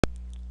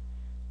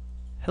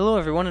Hello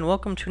everyone and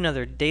welcome to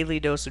another Daily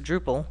Dose of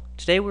Drupal.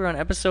 Today we're on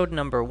episode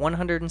number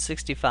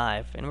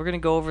 165 and we're going to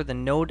go over the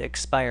Node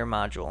Expire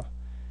module.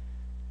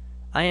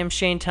 I am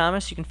Shane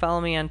Thomas. You can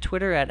follow me on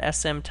Twitter at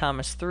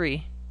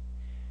smthomas3.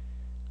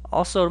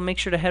 Also make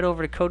sure to head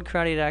over to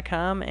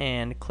codekarate.com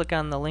and click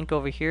on the link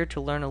over here to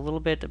learn a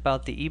little bit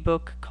about the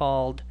ebook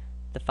called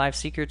The 5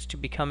 Secrets to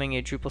Becoming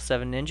a Drupal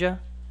 7 Ninja,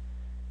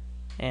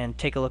 and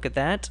take a look at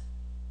that.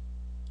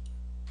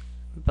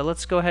 But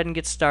let's go ahead and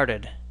get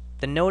started.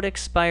 The Node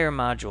Expire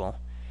module,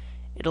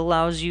 it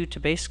allows you to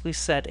basically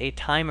set a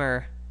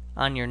timer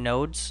on your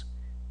nodes,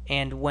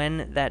 and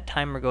when that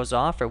timer goes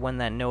off or when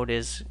that node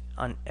is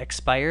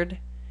expired,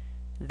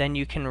 then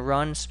you can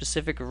run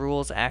specific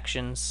rules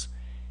actions.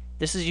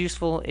 This is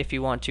useful if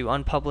you want to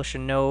unpublish a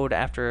node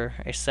after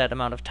a set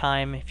amount of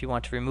time, if you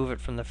want to remove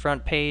it from the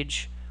front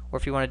page, or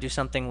if you want to do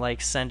something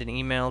like send an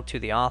email to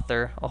the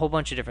author, a whole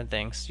bunch of different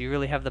things. You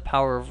really have the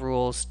power of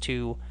rules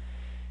to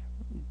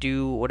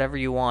do whatever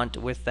you want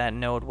with that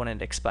node when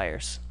it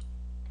expires.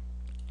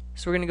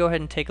 So we're going to go ahead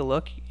and take a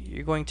look.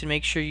 You're going to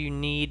make sure you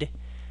need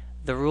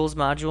the rules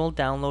module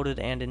downloaded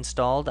and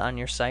installed on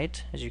your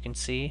site. As you can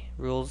see,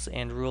 rules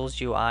and rules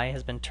UI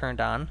has been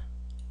turned on.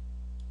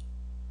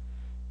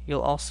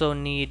 You'll also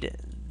need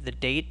the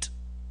date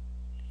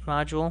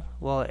module.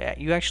 Well,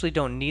 you actually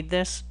don't need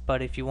this,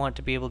 but if you want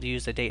to be able to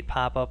use a date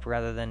pop-up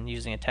rather than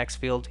using a text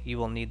field, you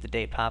will need the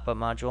date pop-up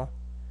module.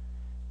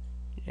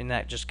 And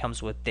that just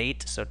comes with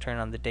date, so turn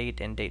on the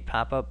date and date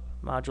pop-up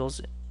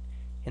modules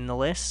in the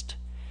list.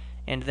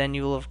 And then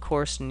you will of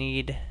course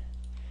need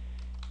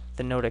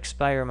the Node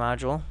Expire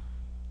module,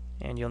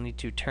 and you'll need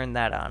to turn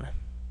that on.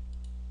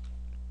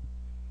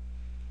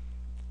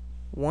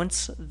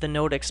 Once the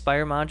Node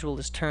Expire module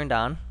is turned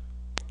on,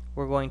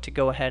 we're going to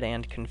go ahead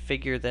and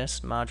configure this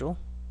module.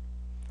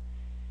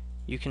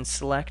 You can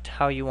select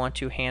how you want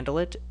to handle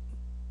it.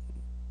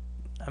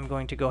 I'm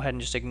going to go ahead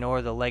and just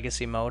ignore the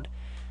legacy mode.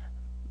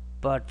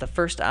 But the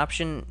first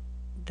option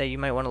that you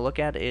might want to look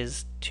at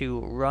is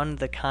to run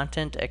the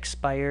content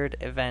expired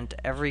event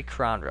every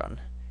cron run.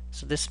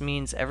 So this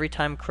means every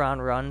time cron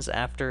runs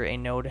after a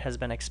node has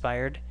been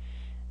expired,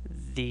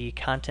 the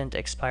content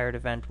expired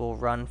event will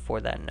run for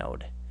that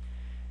node.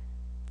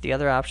 The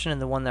other option, and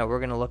the one that we're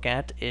going to look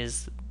at,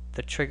 is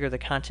to trigger the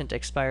content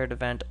expired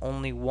event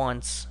only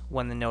once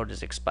when the node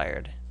is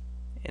expired.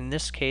 In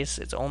this case,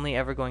 it's only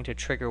ever going to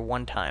trigger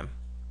one time.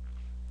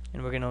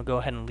 And we're going to go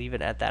ahead and leave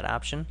it at that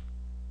option.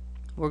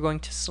 We're going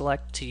to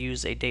select to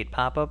use a date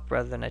pop-up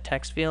rather than a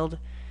text field,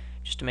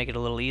 just to make it a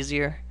little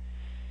easier.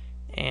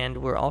 And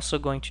we're also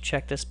going to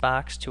check this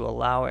box to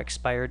allow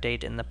expire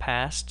date in the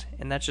past,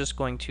 and that's just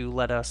going to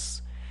let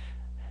us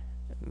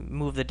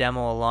move the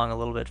demo along a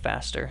little bit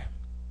faster,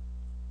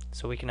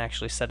 so we can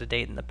actually set a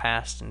date in the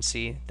past and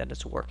see that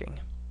it's working.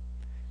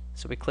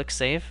 So we click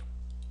Save.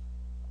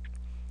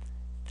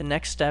 The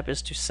next step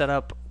is to set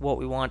up what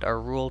we want our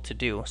rule to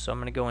do. So I'm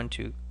going to go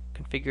into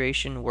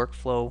Configuration,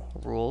 Workflow,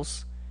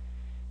 Rules,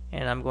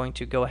 and I'm going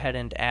to go ahead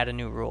and add a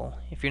new rule.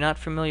 If you're not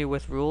familiar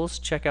with rules,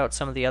 check out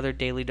some of the other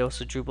Daily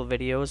Dose of Drupal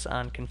videos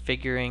on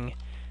configuring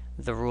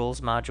the rules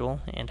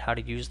module and how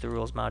to use the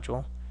rules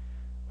module.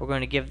 We're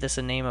going to give this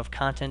a name of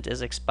content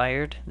is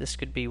expired. This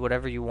could be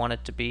whatever you want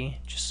it to be,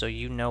 just so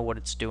you know what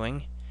it's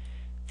doing.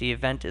 The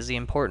event is the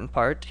important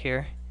part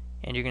here,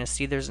 and you're going to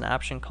see there's an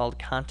option called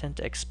content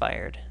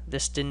expired.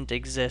 This didn't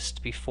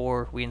exist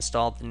before we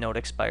installed the Node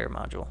Expire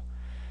module.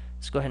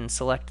 Let's go ahead and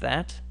select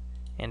that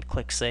and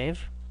click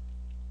Save.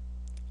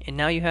 And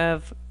now you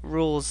have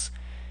rules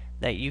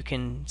that you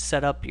can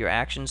set up your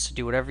actions to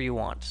do whatever you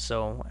want.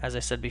 So as I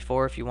said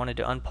before, if you wanted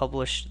to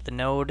unpublish the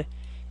node,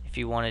 if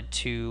you wanted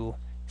to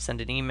send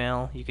an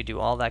email, you could do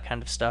all that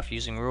kind of stuff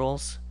using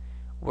rules.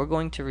 We're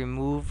going to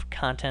remove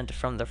content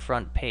from the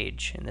front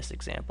page in this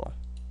example.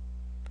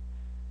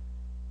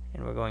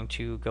 And we're going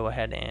to go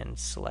ahead and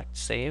select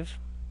Save.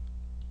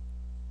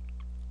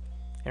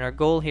 And our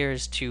goal here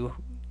is to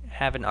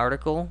have an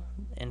article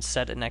and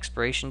set an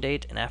expiration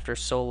date, and after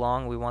so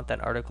long we want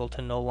that article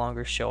to no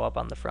longer show up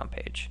on the front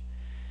page.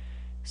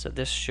 So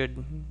this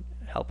should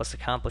help us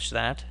accomplish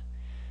that.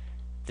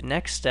 The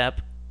next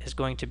step is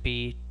going to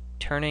be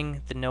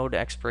turning the node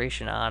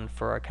expiration on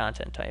for our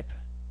content type.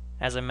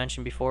 As I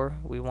mentioned before,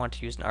 we want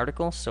to use an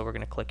article, so we're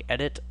going to click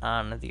Edit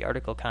on the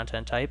article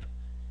content type.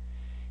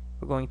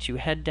 We're going to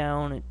head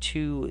down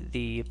to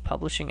the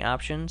publishing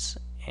options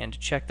and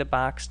check the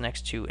box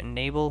next to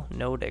Enable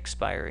Node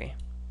Expiry.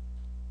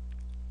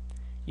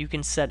 You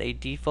can set a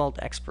default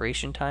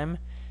expiration time.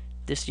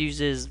 This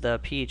uses the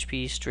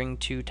PHP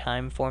string2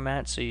 time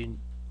format, so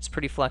it's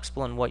pretty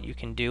flexible in what you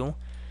can do.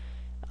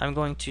 I'm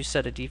going to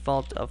set a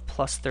default of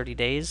plus 30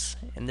 days,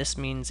 and this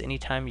means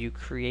anytime you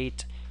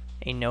create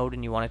a node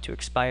and you want it to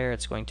expire,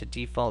 it's going to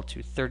default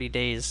to 30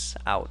 days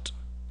out.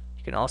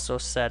 You can also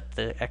set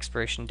the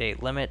expiration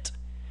date limit.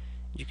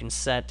 You can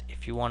set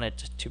if you want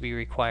it to be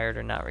required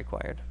or not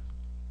required.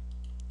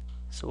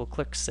 So we'll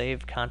click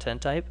Save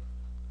Content Type.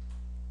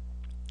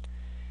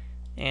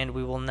 And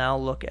we will now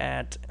look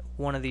at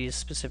one of these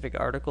specific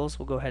articles.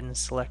 We'll go ahead and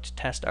select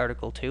Test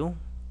Article 2.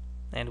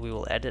 and we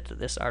will edit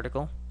this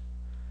article.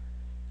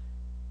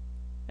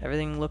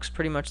 Everything looks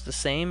pretty much the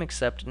same,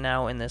 except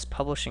now in this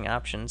publishing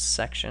options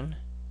section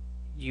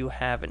you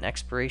have an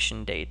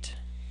expiration date.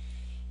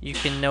 You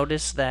can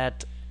notice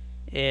that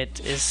it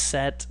is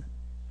set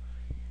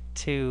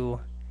to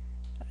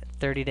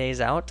 30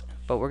 days out,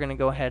 but we're going to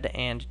go ahead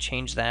and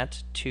change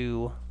that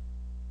to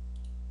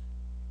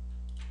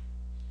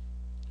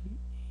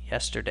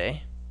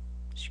yesterday.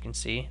 As you can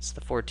see, it's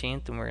the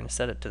 14th, and we're going to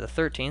set it to the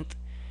 13th.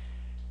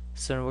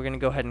 So we're going to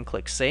go ahead and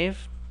click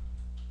Save.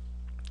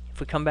 If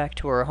we come back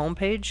to our home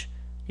page,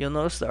 you'll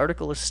notice the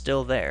article is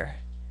still there.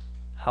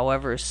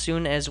 However, as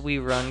soon as we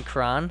run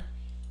cron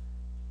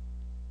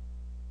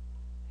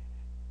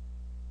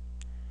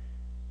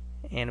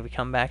and we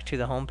come back to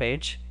the home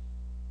page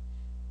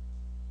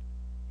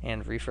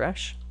and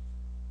refresh,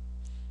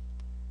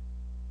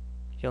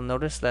 you'll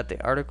notice that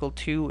the Article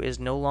 2 is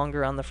no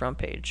longer on the front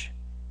page.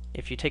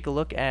 If you take a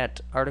look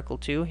at Article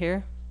 2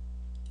 here,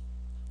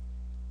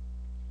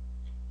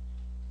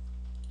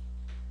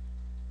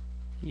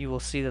 you will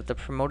see that the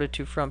promoted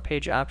to front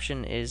page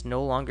option is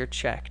no longer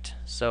checked.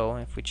 So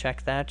if we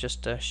check that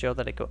just to show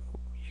that you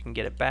can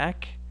get it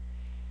back,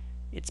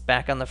 it's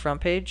back on the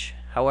front page.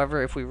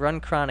 However, if we run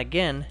cron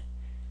again,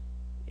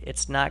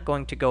 it's not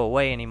going to go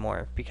away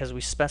anymore because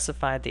we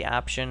specified the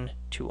option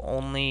to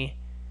only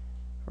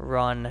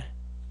run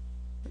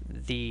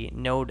the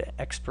node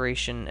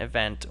expiration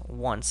event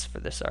once for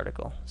this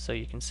article. So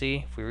you can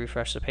see if we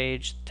refresh the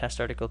page, test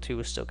article 2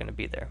 is still going to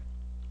be there.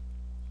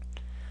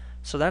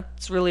 So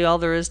that's really all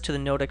there is to the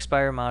Node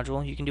Expire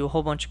module. You can do a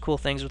whole bunch of cool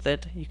things with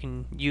it. You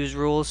can use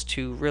rules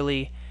to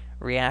really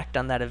react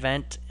on that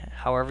event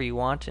however you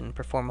want and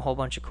perform a whole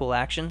bunch of cool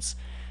actions.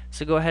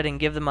 So go ahead and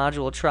give the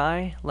module a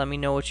try. Let me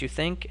know what you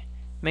think.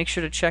 Make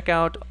sure to check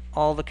out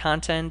all the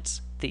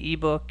content, the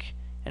ebook,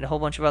 and a whole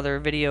bunch of other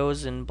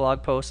videos and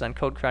blog posts on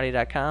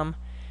codekarate.com.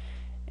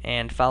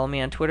 And follow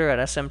me on Twitter at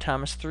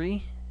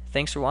smthomas3.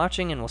 Thanks for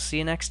watching, and we'll see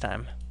you next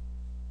time.